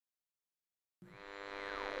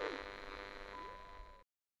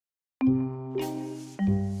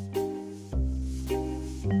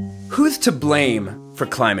Who's to blame for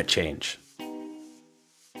climate change?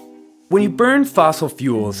 When you burn fossil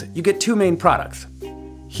fuels, you get two main products: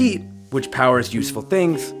 heat, which powers useful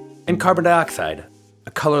things, and carbon dioxide,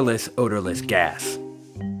 a colorless, odorless gas.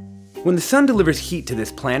 When the sun delivers heat to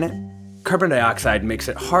this planet, carbon dioxide makes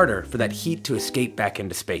it harder for that heat to escape back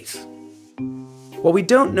into space. While we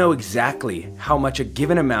don't know exactly how much a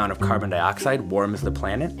given amount of carbon dioxide warms the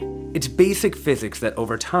planet, it's basic physics that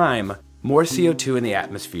over time, more CO2 in the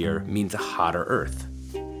atmosphere means a hotter Earth.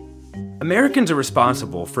 Americans are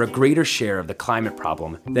responsible for a greater share of the climate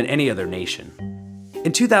problem than any other nation.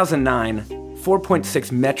 In 2009,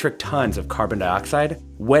 4.6 metric tons of carbon dioxide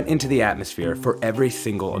went into the atmosphere for every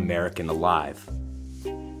single American alive.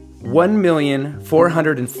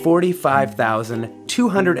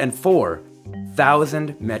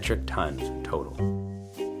 1,445,204 metric tons total.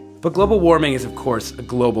 But global warming is, of course, a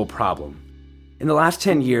global problem. In the last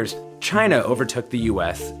 10 years, China overtook the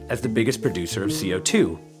US as the biggest producer of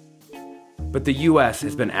CO2. But the US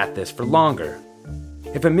has been at this for longer.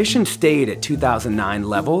 If emissions stayed at 2009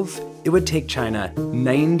 levels, it would take China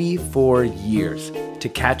 94 years to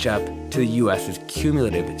catch up to the US's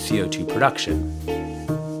cumulative CO2 production.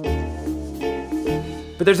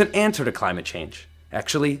 But there's an answer to climate change.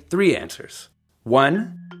 Actually, three answers.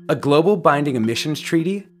 One, a global binding emissions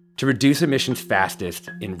treaty to reduce emissions fastest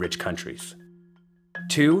in rich countries.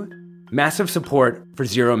 Two, massive support for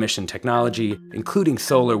zero-emission technology, including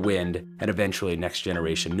solar, wind, and eventually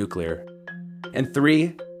next-generation nuclear. And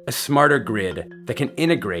three, a smarter grid that can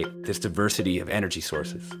integrate this diversity of energy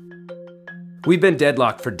sources. We've been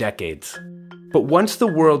deadlocked for decades, but once the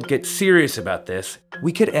world gets serious about this,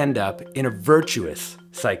 we could end up in a virtuous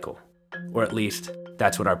cycle. Or at least,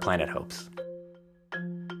 that's what our planet hopes.